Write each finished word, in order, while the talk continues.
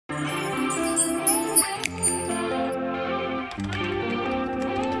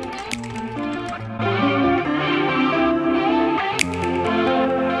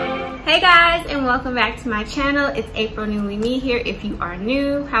Hey guys, and welcome back to my channel. It's April Newly Me here if you are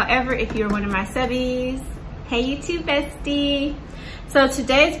new. However, if you're one of my subbies, hey YouTube bestie. So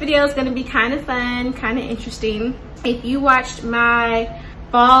today's video is going to be kind of fun, kind of interesting. If you watched my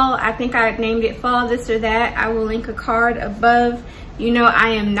fall, I think I named it fall this or that, I will link a card above. You know I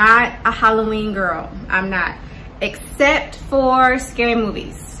am not a Halloween girl. I'm not, except for scary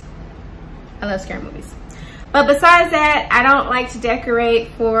movies. I love scary movies. But besides that, I don't like to decorate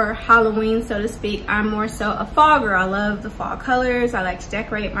for Halloween, so to speak. I'm more so a fall girl. I love the fall colors. I like to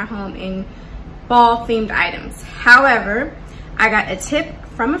decorate my home in fall themed items. However, I got a tip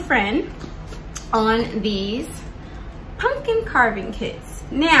from a friend on these pumpkin carving kits.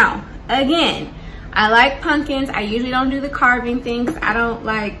 Now, again, I like pumpkins. I usually don't do the carving things. I don't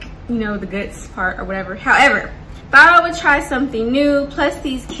like, you know, the guts part or whatever. However, thought I would try something new. Plus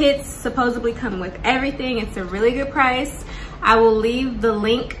these kits supposedly come with everything. It's a really good price. I will leave the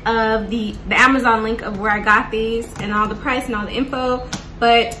link of the Amazon link of where I got these and all the price and all the info.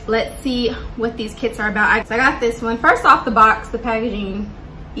 But let's see what these kits are about. So I got this one. First off the box, the packaging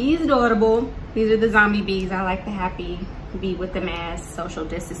is adorable. These are the zombie bees. I like the happy bee with the mask, social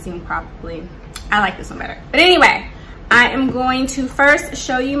distancing properly. I like this one better. But anyway, I am going to first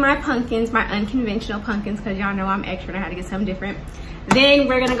show you my pumpkins, my unconventional pumpkins, because y'all know I'm extra and I had to get something different. Then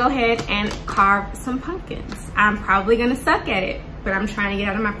we're gonna go ahead and carve some pumpkins. I'm probably gonna suck at it, but I'm trying to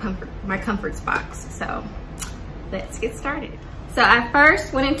get out of my comfort box. So let's get started. So I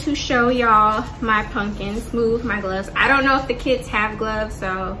first wanted to show y'all my pumpkins, move my gloves. I don't know if the kids have gloves,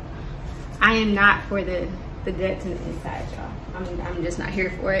 so I am not for the guts and the inside, y'all. I'm just not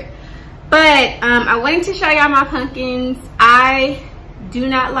here for it. But I wanted to show y'all my pumpkins. I do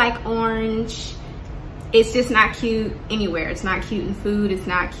not like orange. It's just not cute anywhere. It's not cute in food. It's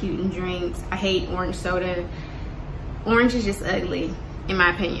not cute in drinks. I hate orange soda. Orange is just ugly, in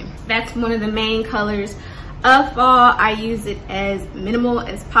my opinion. That's one of the main colors of fall. I use it as minimal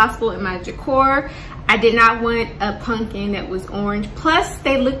as possible in my decor. I did not want a pumpkin that was orange. Plus,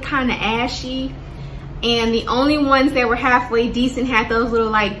 they look kind of ashy. And the only ones that were halfway decent had those little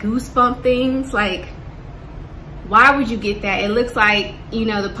like goosebump things. Like, why would you get that? It looks like, you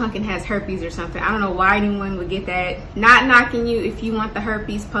know, the pumpkin has herpes or something. I don't know why anyone would get that. Not knocking you if you want the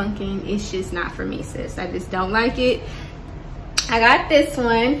herpes pumpkin. It's just not for me, sis. I just don't like it. I got this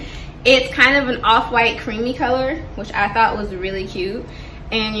one. It's kind of an off-white creamy color, which I thought was really cute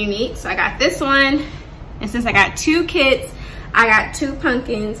and unique. So I got this one. And since I got two kits, I got two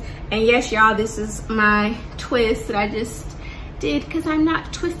pumpkins. And yes, y'all, this is my twist that I just did because I'm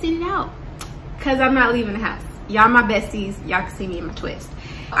not twisting it out because I'm not leaving the house. Y'all my besties, y'all can see me in my twist.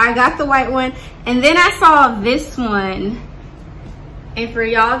 I got the white one, and then I saw this one. And for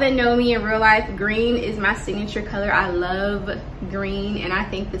y'all that know me in real life, green is my signature color. I love green, and I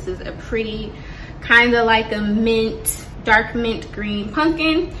think this is a pretty kind of like a mint, dark mint green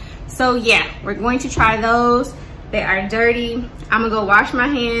pumpkin. So yeah, we're going to try those. They are dirty. I'm gonna go wash my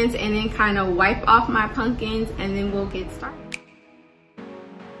hands and then kind of wipe off my pumpkins, and then we'll get started.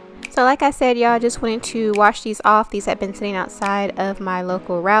 So like I said, y'all, just wanted to wash these off. These have been sitting outside of my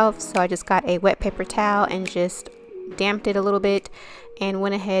local Ralph's, so I just got a wet paper towel and just damped it a little bit and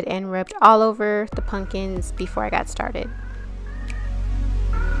went ahead and rubbed all over the pumpkins before I got started.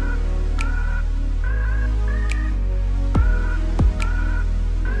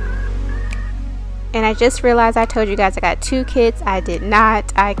 And I just realized I told you guys I got two kits. I did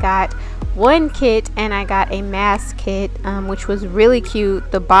not. I got one kit and I got a mask kit, which was really cute.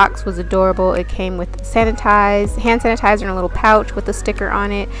 The box was adorable. It came with hand sanitizer in a little pouch with a sticker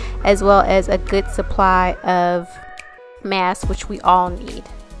on it, as well as a good supply of masks, which we all need.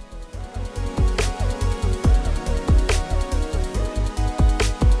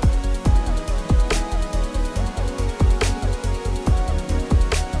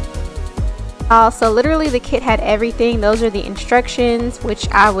 So literally the kit had everything. Those are the instructions, which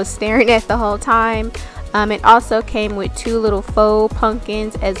I was staring at the whole time. It also came with two little faux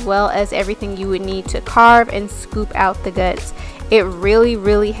pumpkins, as well as everything you would need to carve and scoop out the guts. It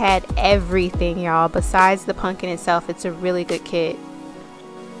really had everything, y'all. Besides the pumpkin itself, it's a really good kit.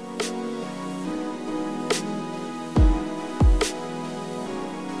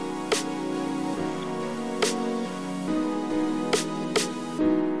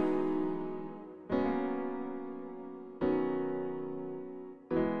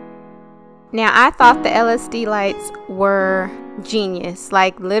 Now, I thought the LSD lights were genius.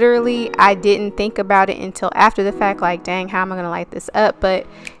 Like, literally, I didn't think about it until after the fact. Like, dang, how am I going to light this up? But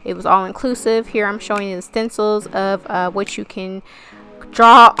it was all inclusive. Here I'm showing you the stencils of what you can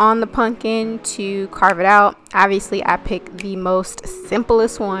draw on the pumpkin to carve it out. Obviously I picked the most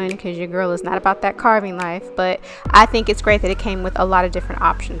simplest one because your girl is not about that carving life, but I think it's great that it came with a lot of different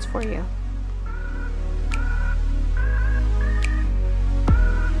options for you.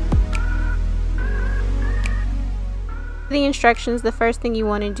 The instructions, the first thing you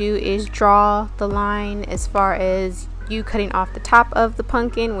want to do is draw the line as far as you cutting off the top of the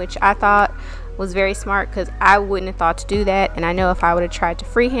pumpkin, which I thought was very smart because I wouldn't have thought to do that, and I know if I would have tried to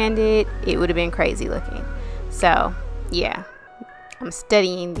freehand it, it would have been crazy looking. So yeah, I'm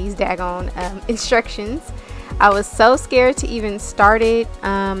studying these daggone instructions. I was so scared to even start it.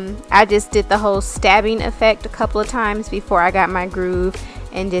 I just did the whole stabbing effect a couple of times before I got my groove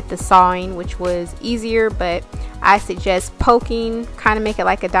and did the sawing, which was easier, but I suggest poking, kind of make it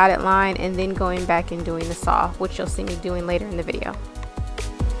like a dotted line, and then going back and doing the saw, which you'll see me doing later in the video.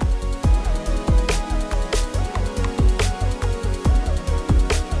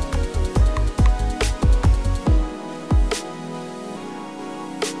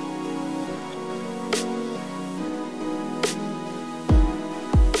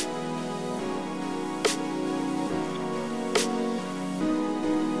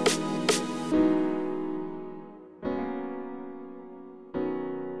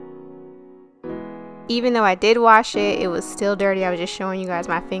 Even though I did wash it, it was still dirty. I was just showing you guys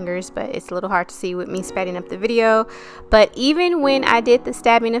my fingers, but it's a little hard to see with me speeding up the video. But even when I did the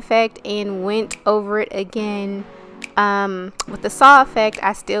stabbing effect and went over it again with the saw effect,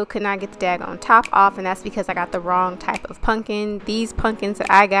 I still could not get the daggone top off, and that's because I got the wrong type of pumpkin. These pumpkins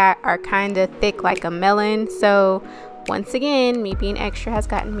that I got are kind of thick like a melon, so once again, me being extra has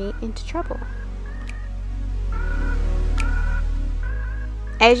gotten me into trouble.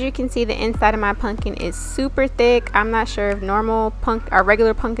 As you can see, the inside of my pumpkin is super thick. I'm not sure if normal or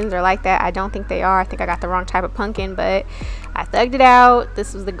regular pumpkins are like that. I don't think they are. I think I got the wrong type of pumpkin, but I thugged it out.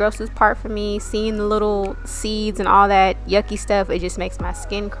 This was the grossest part for me. Seeing the little seeds and all that yucky stuff, it just makes my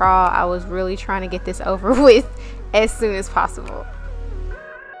skin crawl. I was really trying to get this over with as soon as possible.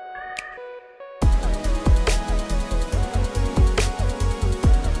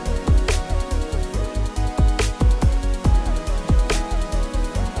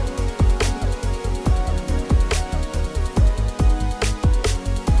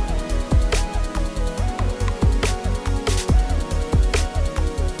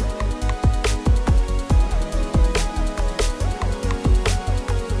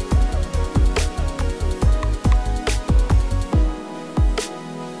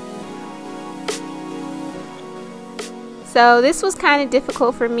 So this was kind of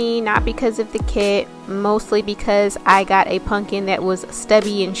difficult for me, not because of the kit, mostly because I got a pumpkin that was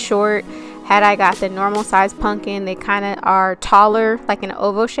stubby and short. Had I got the normal size pumpkin, they kind of are taller, like an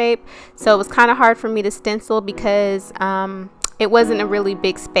oval shape. So it was kind of hard for me to stencil because it wasn't a really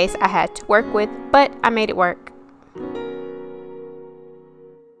big space I had to work with, but I made it work.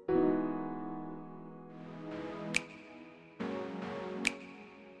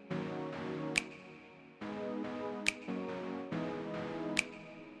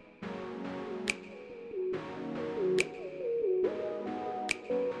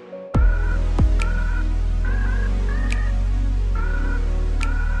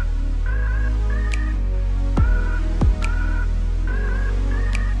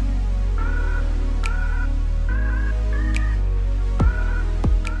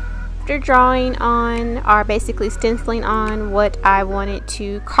 After drawing on, or basically stenciling on what I wanted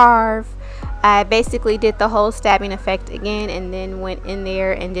to carve, I basically did the whole stabbing effect again and then went in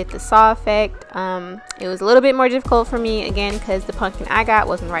there and did the saw effect. It was a little bit more difficult for me again because the pumpkin I got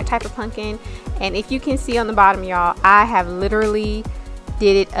wasn't the right type of pumpkin, and if you can see on the bottom, y'all, I have literally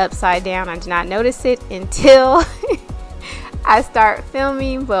did it upside down. I did not notice it until I start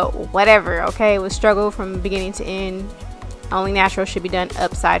filming, but whatever, okay? It was struggle from beginning to end. Only natural should be done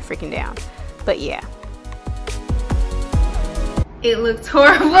upside freaking down. But yeah, it looks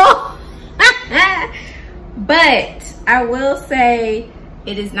horrible. But I will say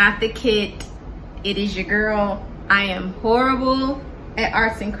it is not the kit, it is your girl. I am horrible at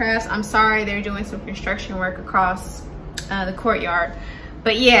arts and crafts. I'm sorry, they're doing some construction work across the courtyard.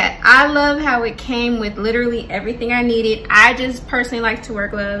 But yeah, I love how it came with literally everything I needed. I just personally like to wear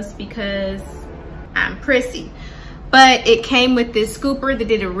gloves because I'm prissy. But it came with this scooper that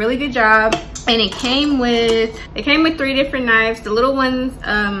did a really good job, and it came with 3 different knives. The little ones,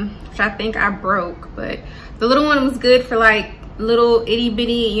 which I think I broke, but the little one was good for like little itty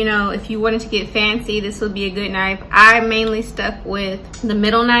bitty, you know, if you wanted to get fancy, this would be a good knife. I mainly stuck with the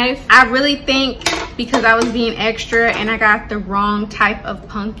middle knife. I really think because I was being extra and I got the wrong type of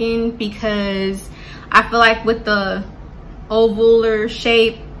pumpkin, because I feel like with the ovaler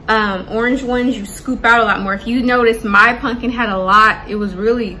shape. Orange ones you scoop out a lot more. If you notice, my pumpkin had a lot. It was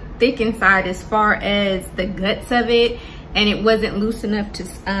really thick inside as far as the guts of it, and it wasn't loose enough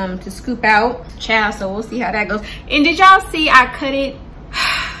to scoop out. Child, so we'll see how that goes. And did y'all see I cut it?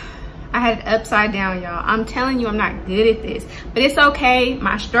 I had it upside down, y'all. I'm telling you, I'm not good at this, but it's okay.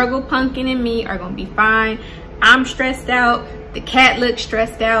 My struggle pumpkin and me are gonna be fine. I'm stressed out. The cat looks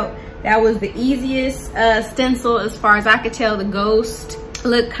stressed out. That was the easiest stencil as far as I could tell. The ghost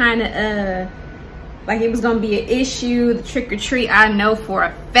looked kind of like it was gonna be an issue. The trick or treat, I know for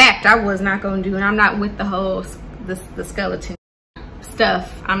a fact I was not gonna do, and I'm not with the whole the skeleton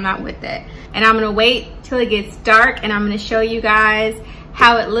stuff. I'm not with that. And I'm gonna wait till it gets dark, and I'm gonna show you guys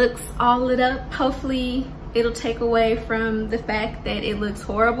how it looks all lit up. Hopefully it'll take away from the fact that it looks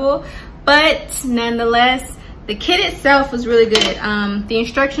horrible, but nonetheless, the kit itself was really good. The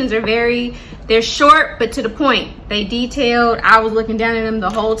instructions are they're short but to the point. They detailed. I was looking down at them the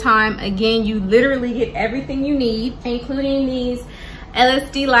whole time. Again, you literally get everything you need, including these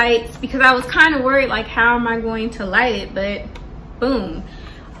LSD lights, because I was kind of worried, like, how am I going to light it? But boom.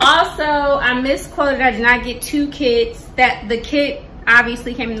 Also, I misquoted. I did not get 2 kits. That the kit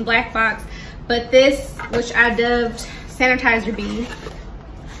obviously came in the black box, but this, which I dubbed sanitizer bee,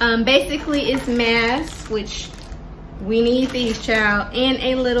 basically is masks, which we need these, child, and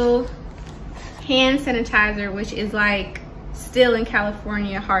a little hand sanitizer, which is like still in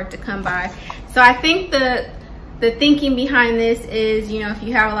California hard to come by. So I think the thinking behind this is, you know, if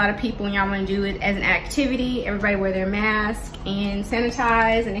you have a lot of people and y'all want to do it as an activity, everybody wear their mask and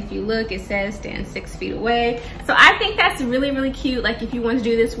sanitize. And if you look, it says stand 6 feet away. So I think that's really, really cute. Like, if you want to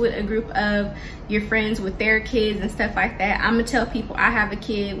do this with a group of your friends with their kids and stuff like that. I'm gonna tell people I have a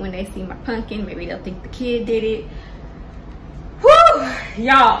kid when they see my pumpkin. Maybe they'll think the kid did it. Whew,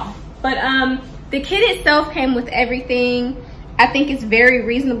 y'all. But the kit itself came with everything. I think it's very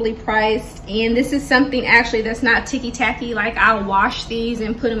reasonably priced, and this is something actually that's not ticky-tacky. Like, I'll wash these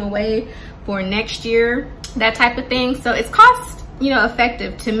and put them away for next year, that type of thing. So it's cost, you know,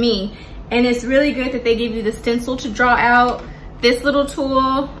 effective to me, and it's really good that they give you the stencil to draw out. This little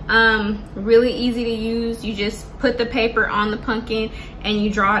tool, really easy to use. You just put the paper on the pumpkin and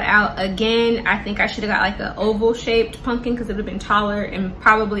you draw it out. Again, I think I should have got like an oval shaped pumpkin because it would have been taller and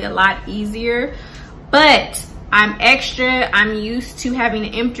probably a lot easier, but I'm used to having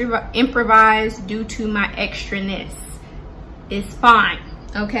to improvise due to my extraness. It's fine,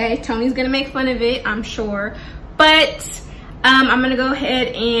 okay? Tony's gonna make fun of it, I'm sure, but I'm gonna go ahead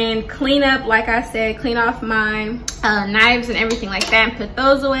and clean up, like I said, clean off my knives and everything like that and put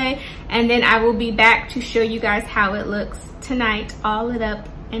those away, and then I will be back to show you guys how it looks tonight, all lit up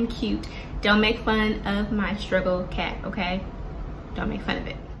and cute. Don't make fun of my struggle cat, okay? Don't make fun of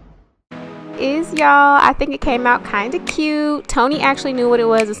it. Y'all, I think it came out kind of cute. Tony actually knew what it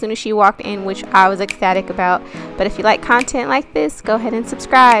was as soon as she walked in, which I was ecstatic about. But if you like content like this, go ahead and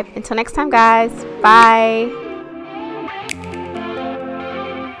subscribe. Until next time, guys, bye.